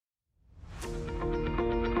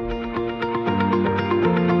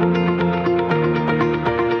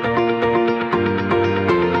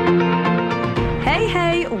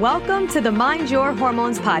to the Mind Your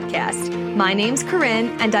Hormones podcast. My name's Corinne,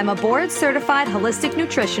 and I'm a board-certified holistic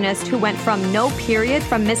nutritionist who went from no period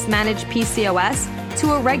from mismanaged PCOS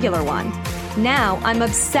to a regular one. Now I'm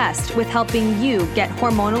obsessed with helping you get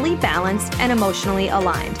hormonally balanced and emotionally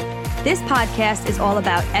aligned. This podcast is all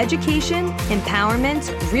about education,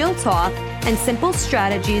 empowerment, real talk, and simple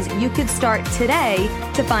strategies you could start today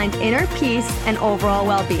to find inner peace and overall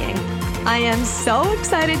well-being. I am so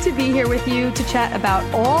excited to be here with you to chat about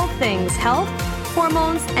all things health,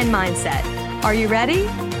 hormones, and mindset. Are you ready?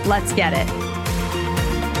 Let's get it.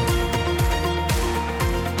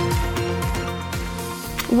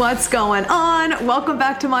 What's going on? Welcome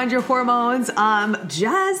back to Mind Your Hormones. I'm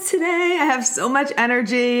jazzed today. I have so much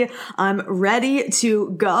energy. I'm ready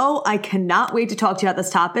to go. I cannot wait to talk to you about this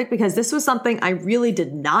topic because this was something I really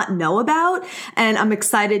did not know about, and I'm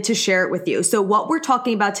excited to share it with you. So what we're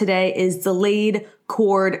talking about today is delayed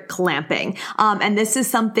cord clamping. And this is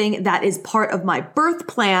something that is part of my birth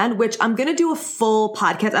plan, which I'm going to do a full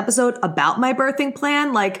podcast episode about my birthing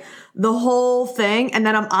plan, like the whole thing. And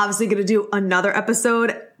then I'm obviously going to do another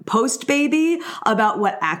episode post baby about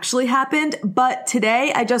what actually happened. But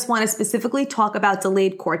today I just want to specifically talk about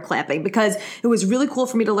delayed cord clamping because it was really cool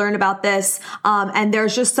for me to learn about this. And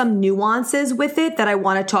there's just some nuances with it that I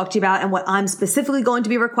want to talk to you about and what I'm specifically going to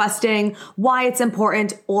be requesting, why it's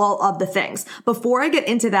important, all of the things. Before I get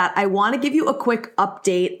into that, I want to give you a quick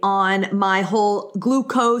update on my whole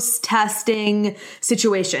glucose testing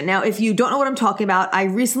situation. Now, if you don't know what I'm talking about, I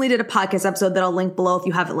recently did a podcast episode that I'll link below if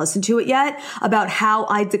you haven't listened to it yet about how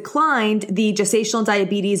I declined the gestational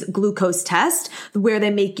diabetes glucose test, where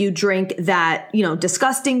they make you drink that,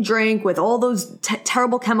 disgusting drink with all those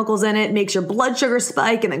terrible chemicals in it, makes your blood sugar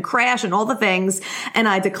spike and then crash and all the things. And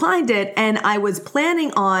I declined it. And I was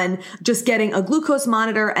planning on just getting a glucose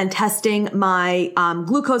monitor and testing my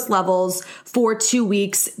glucose levels for 2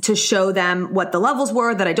 weeks to show them what the levels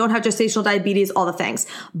were, that I don't have gestational diabetes, all the things.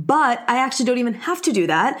 But I actually don't even have to do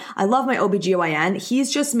that. I love my OBGYN.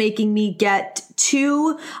 He's just making me get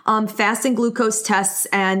 2 fasting glucose tests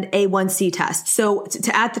and A1C test. So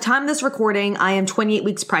at the time of this recording, I am 28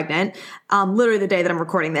 weeks pregnant, literally the day that I'm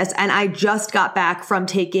recording this. And I just got back from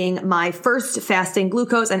taking my first fasting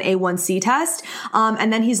glucose and A1C test.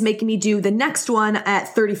 And then he's making me do the next one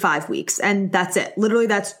at 35 weeks. And that's it. Literally,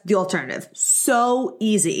 that's the alternative. So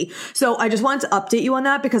easy. So I just wanted to update you on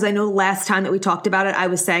that because I know last time that we talked about it, I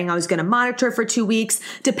was saying I was going to monitor for 2 weeks,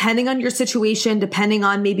 depending on your situation, depending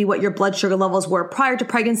on maybe what your blood sugar levels were prior to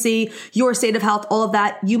pregnancy, your state of health, all of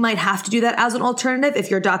that. You might have to do that as an alternative if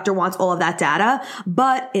your doctor wants all of that data,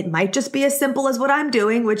 but it might just be as simple as what I'm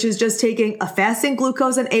doing, which is just taking a fasting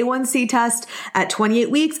glucose and A1C test at 28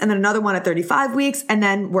 weeks and then another one at 35 weeks, and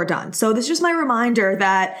then we're done. So this is just my reminder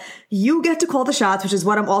that you get to call the shots, which is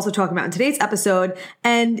what I'm also talking about in today's episode.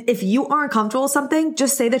 And if you aren't comfortable with something,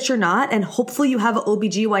 just say that you're not. And hopefully you have an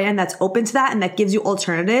OBGYN that's open to that and that gives you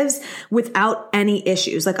alternatives without any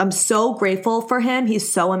issues. Like, I'm so grateful for him. He's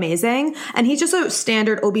so amazing. And he's just a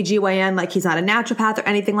standard OBGYN. Like, he's not a naturopath or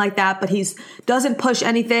anything like that, but he's doesn't push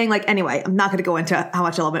anything. Like, anyway, I'm not going to go into how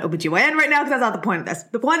much I love my OBGYN right now because that's not the point of this.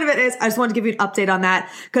 The point of it is I just wanted to give you an update on that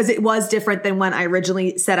because it was different than when I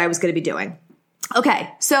originally said I was going to be doing.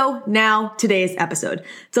 Okay, so now today's episode,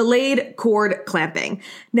 delayed cord clamping.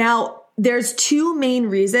 Now, there's 2 main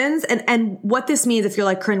reasons, and what this means, if you're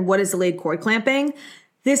like, Corinne, what is delayed cord clamping?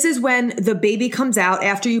 This is when the baby comes out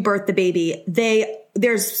after you birth the baby.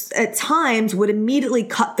 There's at times would immediately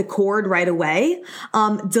cut the cord right away.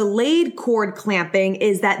 Delayed cord clamping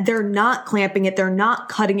is that they're not clamping it. They're not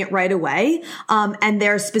cutting it right away. And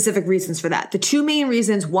there are specific reasons for that. The 2 main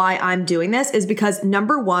reasons why I'm doing this is because,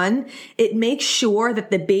 number 1, it makes sure that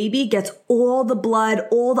the baby gets all the blood,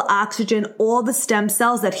 all the oxygen, all the stem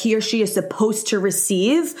cells that he or she is supposed to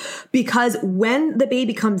receive. Because when the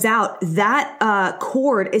baby comes out, that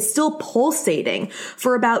cord is still pulsating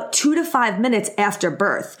for about 2 to 5 minutes after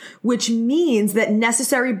birth, which means that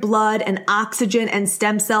necessary blood and oxygen and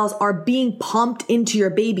stem cells are being pumped into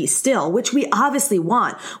your baby still, which we obviously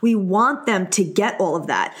want. We want them to get all of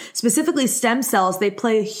that. Specifically, stem cells, they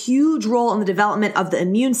play a huge role in the development of the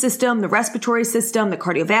immune system, the respiratory system, the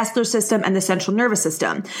cardiovascular system, and the central nervous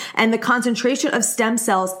system. And the concentration of stem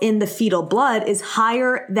cells in the fetal blood is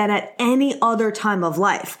higher than at any other time of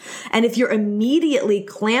life. And if you're immediately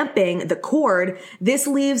clamping the cord, this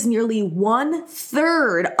leaves nearly 1/3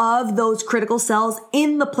 of those critical cells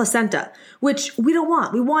in the placenta, which we don't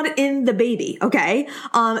want. We want it in the baby, okay?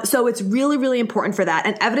 So it's really, really important for that.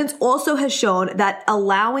 And evidence also has shown that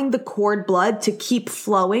allowing the cord blood to keep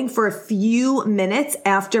flowing for a few minutes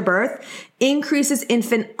after birth increases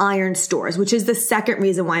infant iron stores, which is the second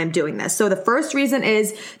reason why I'm doing this. So the first reason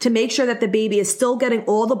is to make sure that the baby is still getting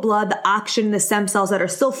all the blood, the oxygen, the stem cells that are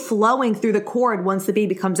still flowing through the cord once the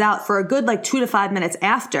baby comes out for a good 2 to 5 minutes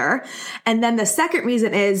after. And then the second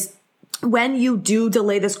reason is when you do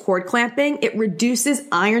delay this cord clamping, it reduces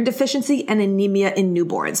iron deficiency and anemia in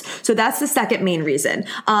newborns. So that's the second main reason.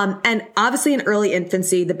 And obviously in early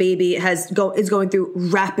infancy, the baby is going through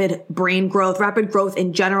rapid brain growth, rapid growth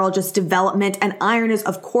in general, just development. And iron is,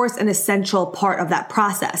 of course, an essential part of that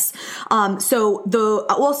process.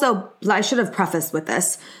 Also, I should have prefaced with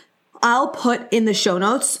this. I'll put in the show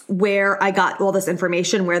notes where I got all this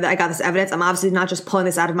information, where I got this evidence. I'm obviously not just pulling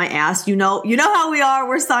this out of my ass. You know how we are.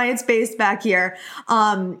 We're science-based back here.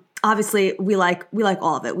 Obviously, we like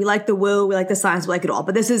all of it. We like the woo, we like the science, we like it all.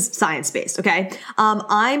 But this is science-based, okay?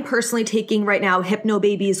 I'm personally taking right now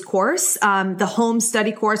Hypnobabies course, the home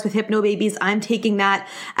study course with Hypnobabies. I'm taking that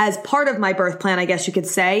as part of my birth plan, I guess you could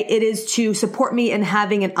say. It is to support me in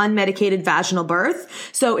having an unmedicated vaginal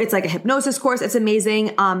birth. So it's like a hypnosis course. It's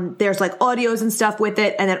amazing. There's audios and stuff with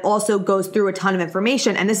it, and it also goes through a ton of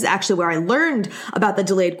information. And this is actually where I learned about the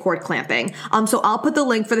delayed cord clamping. So I'll put the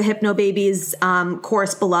link for the Hypnobabies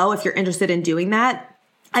course below if you're interested in doing that.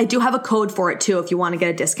 I do have a code for it too if you want to get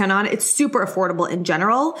a discount on it. It's super affordable in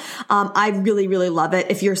general. I really, really love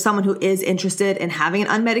it. If you're someone who is interested in having an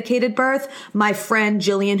unmedicated birth, my friend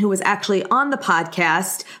Jillian, who was actually on the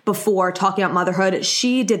podcast before talking about motherhood,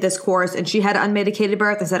 she did this course and she had an unmedicated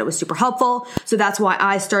birth and said it was super helpful. So that's why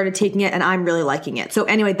I started taking it and I'm really liking it. So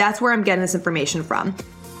anyway, that's where I'm getting this information from.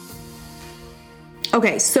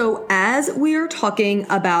 Okay, so as we are talking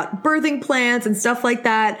about birthing plans and stuff like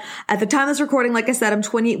that, at the time of this recording, like I said, I'm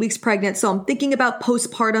 28 weeks pregnant, so I'm thinking about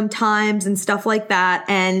postpartum times and stuff like that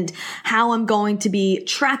and how I'm going to be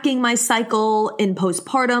tracking my cycle in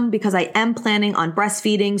postpartum because I am planning on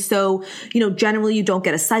breastfeeding. So, generally you don't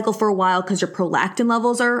get a cycle for a while because your prolactin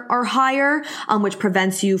levels are higher, which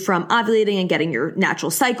prevents you from ovulating and getting your natural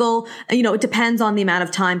cycle. It depends on the amount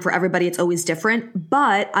of time for everybody. It's always different,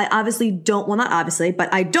 but I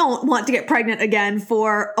I don't want to get pregnant again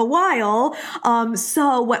for a while.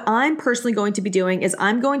 So what I'm personally going to be doing is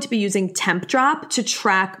I'm going to be using Tempdrop to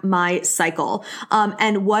track my cycle.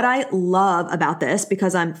 And what I love about this,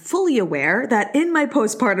 because I'm fully aware that in my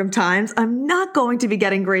postpartum times, I'm not going to be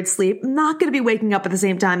getting great sleep. I'm not going to be waking up at the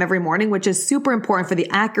same time every morning, which is super important for the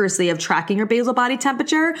accuracy of tracking your basal body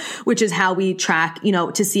temperature, which is how we track,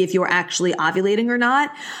 to see if you're actually ovulating or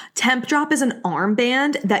not. Tempdrop is an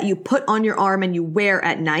armband that you put on your arm and you wear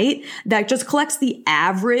at night that just collects the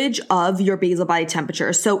average of your basal body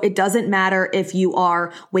temperature. So it doesn't matter if you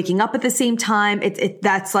are waking up at the same time.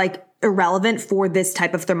 That's irrelevant for this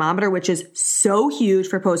type of thermometer, which is so huge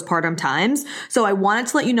for postpartum times. So I wanted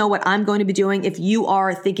to let you know what I'm going to be doing if you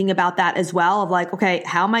are thinking about that as well of okay,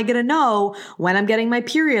 how am I going to know when I'm getting my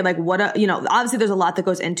period? Obviously there's a lot that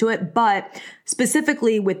goes into it, but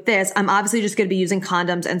specifically with this, I'm obviously just going to be using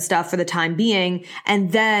condoms and stuff for the time being.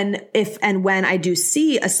 And then if and when I do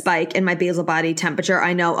see a spike in my basal body temperature,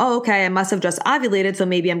 I know, okay, I must have just ovulated. So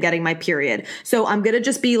maybe I'm getting my period. So I'm going to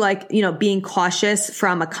just be being cautious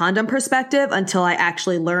from a condom perspective until I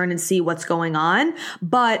actually learn and see what's going on.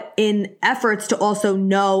 But in efforts to also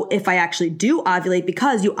know if I actually do ovulate,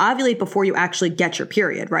 because you ovulate before you actually get your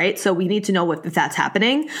period, right? So we need to know if that's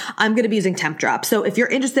happening. I'm going to be using Tempdrop. So if you're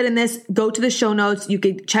interested in this, go to the show notes. You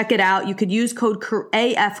could check it out. You could use code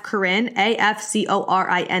AFCORINNE,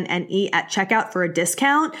 AFCORINNE at checkout for a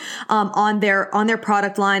discount on their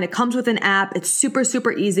product line. It comes with an app. It's super,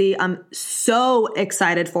 super easy. I'm so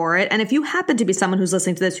excited for it. And if you happen to be someone who's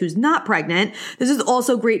listening to this who's not pregnant, this is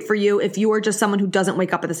also great for you if you are just someone who doesn't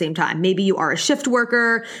wake up at the same time. Maybe you are a shift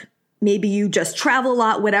worker. Maybe you just travel a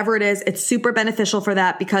lot, whatever it is, it's super beneficial for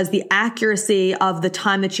that because the accuracy of the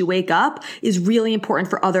time that you wake up is really important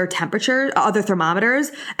for other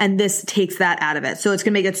thermometers, and this takes that out of it. So it's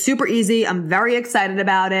going to make it super easy. I'm very excited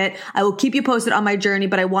about it. I will keep you posted on my journey,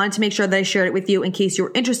 but I wanted to make sure that I shared it with you in case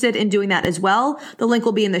you're interested in doing that as well. The link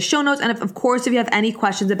will be in the show notes. And of course, if you have any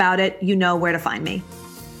questions about it, you know where to find me.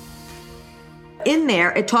 In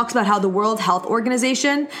there, it talks about how the World Health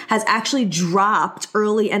Organization has actually dropped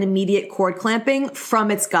early and immediate cord clamping from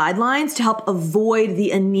its guidelines to help avoid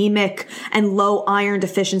the anemic and low iron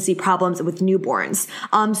deficiency problems with newborns.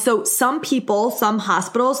 So some people, some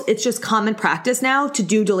hospitals, it's just common practice now to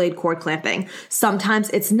do delayed cord clamping. Sometimes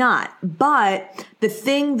it's not. But the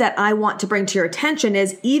thing that I want to bring to your attention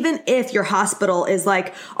is even if your hospital is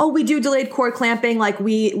like, oh, we do delayed cord clamping, like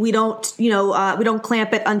we don't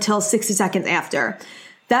clamp it until 60 seconds after.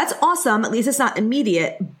 That's awesome. At least it's not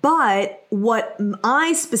immediate. But what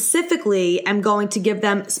I specifically am going to give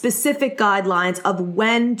them specific guidelines of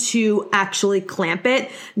when to actually clamp it,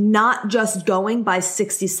 not just going by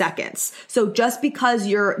 60 seconds. So just because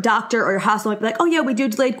your doctor or your hospital might be like, oh yeah, we do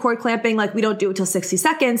delayed cord clamping, like we don't do it till 60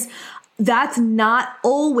 seconds. That's not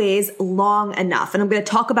always long enough. And I'm going to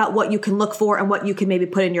talk about what you can look for and what you can maybe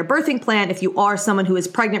put in your birthing plan if you are someone who is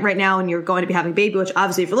pregnant right now and you're going to be having a baby, which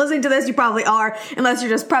obviously if you're listening to this, you probably are, unless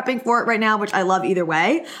you're just prepping for it right now, which I love either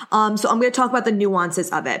way. So I'm going to talk about the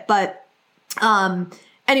nuances of it. But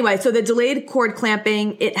anyway, so the delayed cord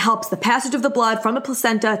clamping, it helps the passage of the blood from the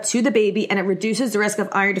placenta to the baby, and it reduces the risk of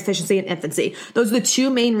iron deficiency in infancy. Those are the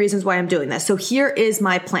two main reasons why I'm doing this. So here is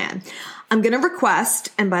my plan. I'm going to request,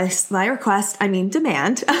 and by request, I mean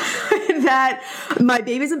demand, that my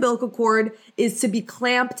baby's umbilical cord is to be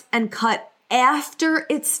clamped and cut after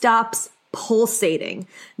it stops pulsating,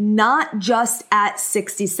 not just at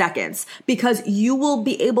 60 seconds, because you will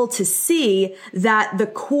be able to see that the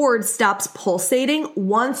cord stops pulsating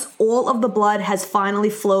once all of the blood has finally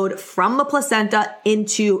flowed from the placenta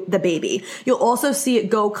into the baby. You'll also see it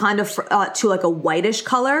go kind of to like a whitish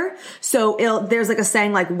color. So there's like a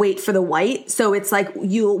saying like wait for the white. So it's like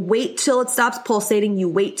you wait till it stops pulsating. You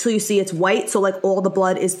wait till you see it's white. So like all the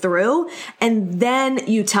blood is through, and then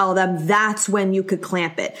you tell them that's when you could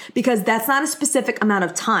clamp it, because that's not a specific amount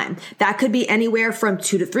of time. That could be anywhere from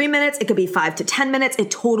 2 to 3 minutes. It could be 5 to 10 minutes.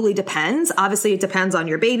 It totally depends. Obviously, it depends on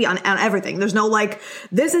your baby, on everything. There's no like,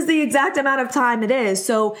 this is the exact amount of time it is.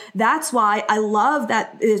 So that's why I love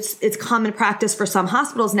that it's common practice for some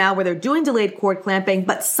hospitals now where they're doing delayed cord clamping,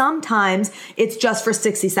 but sometimes it's just for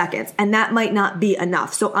 60 seconds, and that might not be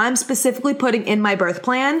enough. So I'm specifically putting in my birth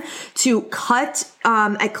plan to clamp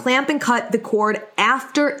and cut the cord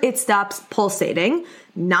after it stops pulsating,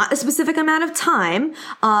 not a specific amount of time.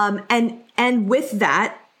 And with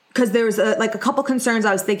that, because there's a couple concerns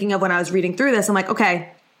I was thinking of when I was reading through this. I'm like,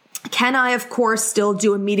 okay, can I, of course, still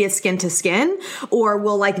do immediate skin to skin, or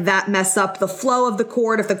will like that mess up the flow of the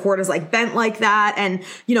cord if the cord is like bent like that? And,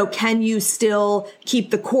 can you still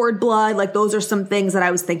keep the cord blood? Like those are some things that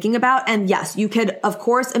I was thinking about. And yes, you could, of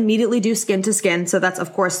course, immediately do skin to skin. So that's,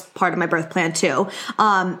 of course, part of my birth plan too.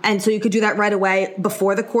 And so you could do that right away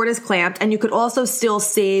before the cord is clamped. And you could also still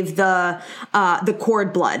save the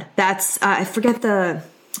cord blood. That's, I forget the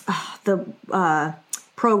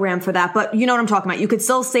program for that, but you know what I'm talking about. You could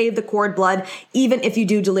still save the cord blood even if you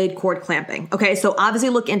do delayed cord clamping. Okay, so obviously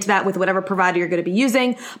look into that with whatever provider you're going to be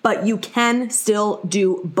using, but you can still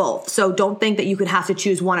do both. So don't think that you could have to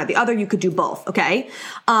choose one or the other. You could do both. Okay,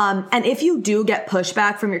 and if you do get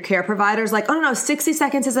pushback from your care providers, like, oh no, 60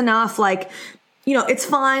 seconds is enough, like, it's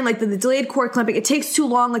fine. Like the delayed cord clamping, it takes too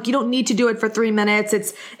long. Like you don't need to do it for 3 minutes.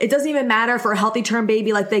 It doesn't even matter for a healthy term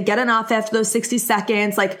baby. Like they get enough after those 60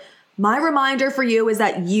 seconds. Like my reminder for you is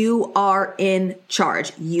that you are in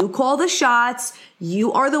charge. You call the shots.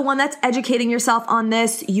 You are the one that's educating yourself on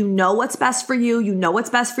this. You know what's best for you. You know what's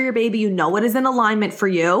best for your baby. You know what is in alignment for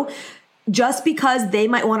you. Just because they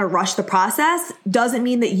might want to rush the process doesn't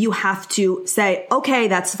mean that you have to say, okay,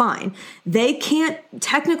 that's fine. They can't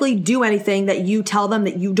technically do anything that you tell them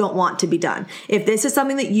that you don't want to be done. If this is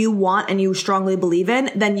something that you want and you strongly believe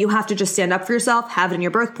in, then you have to just stand up for yourself, have it in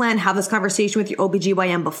your birth plan, have this conversation with your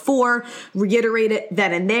OBGYN before, reiterate it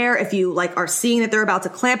then and there. If you like are seeing that they're about to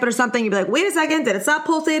clamp it or something, you'd be like, wait a second, did it stop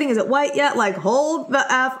pulsating? Is it white yet? Like hold the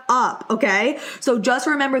F up. Okay. So just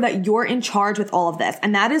remember that you're in charge with all of this.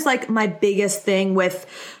 And that is like my biggest thing with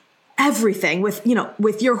everything,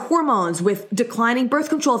 with your hormones, with declining birth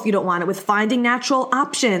control if you don't want it, with finding natural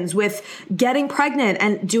options, with getting pregnant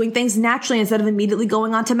and doing things naturally instead of immediately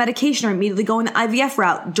going onto medication or immediately going the IVF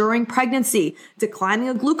route during pregnancy, declining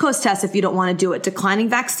a glucose test if you don't want to do it, declining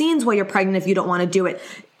vaccines while you're pregnant if you don't want to do it.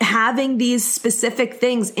 having these specific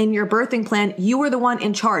things in your birthing plan, you are the one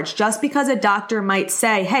in charge. Just because a doctor might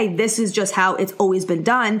say, hey, this is just how it's always been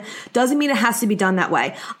done, doesn't mean it has to be done that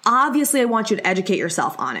way. Obviously, I want you to educate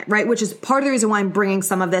yourself on it, right? Which is part of the reason why I'm bringing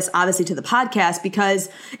some of this obviously to the podcast, because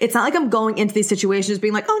it's not like I'm going into these situations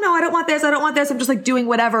being like, oh no, I don't want this. I don't want this. I'm just like doing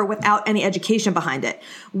whatever without any education behind it.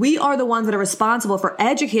 We are the ones that are responsible for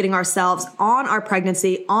educating ourselves on our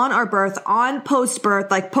pregnancy, on our birth, on post-birth,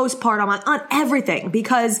 like postpartum, on everything,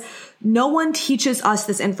 because no one teaches us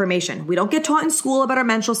this information. We don't get taught in school about our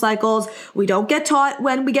menstrual cycles. We don't get taught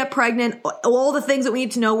when we get pregnant, all the things that we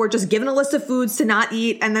need to know. We're just given a list of foods to not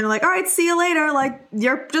eat. And then like, all right, see you later. Like,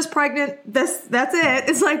 you're just pregnant. That's it.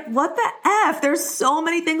 It's like, what the F? There's so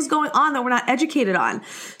many things going on that we're not educated on.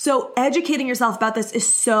 So educating yourself about this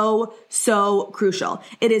is so crucial.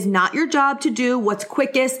 It is not your job to do what's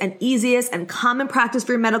quickest and easiest and common practice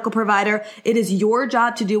for your medical provider. It is your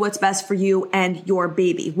job to do what's best for you and your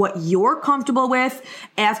baby, what you're comfortable with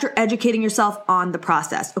after educating yourself on the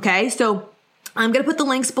process. Okay. So I'm going to put the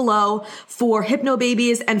links below for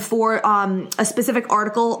Hypnobabies and for a specific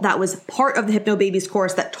article that was part of the Hypnobabies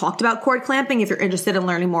course that talked about cord clamping if you're interested in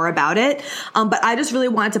learning more about it. But I just really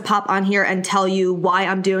wanted to pop on here and tell you why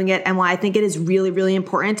I'm doing it and why I think it is really, really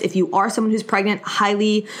important. If you are someone who's pregnant,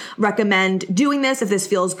 highly recommend doing this if this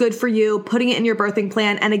feels good for you, putting it in your birthing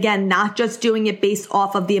plan. And again, not just doing it based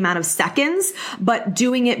off of the amount of seconds, but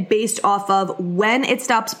doing it based off of when it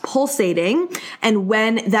stops pulsating and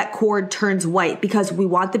when that cord turns white. Because we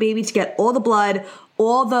want the baby to get all the blood,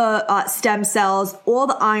 all the stem cells, all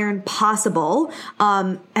the iron possible.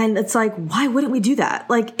 And it's like, why wouldn't we do that?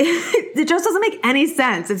 Like, it just doesn't make any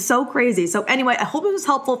sense. It's so crazy. So anyway, I hope it was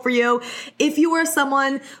helpful for you. If you are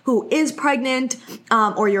someone who is pregnant,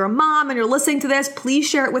 or you're a mom and you're listening to this, please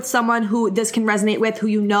share it with someone who this can resonate with, who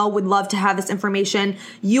you know would love to have this information.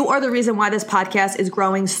 You are the reason why this podcast is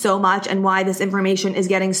growing so much and why this information is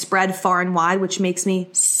getting spread far and wide, which makes me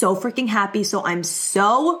so freaking happy. So I'm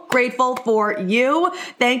so grateful for you.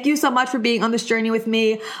 Thank you so much for being on this journey with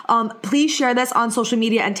me. Please share this on social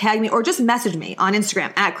media and tag me, or just message me on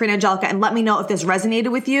Instagram at Corinne Angelica and let me know if this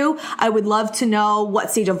resonated with you. I would love to know what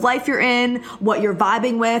stage of life you're in, what you're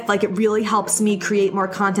vibing with. Like, it really helps me create more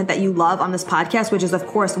content that you love on this podcast, which is of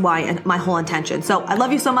course why and my whole intention. So I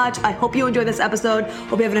love you so much. I hope you enjoyed this episode.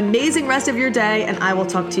 Hope you have an amazing rest of your day, and I will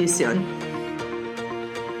talk to you soon.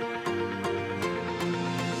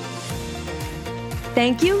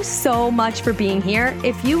 Thank you so much for being here.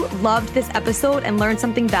 If you loved this episode and learned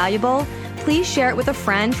something valuable, please share it with a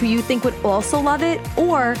friend who you think would also love it,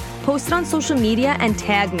 or post it on social media and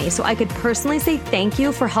tag me so I could personally say thank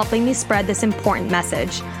you for helping me spread this important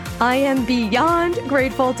message. I am beyond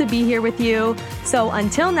grateful to be here with you. So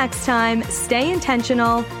until next time, stay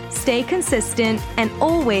intentional, stay consistent, and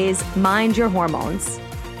always mind your hormones.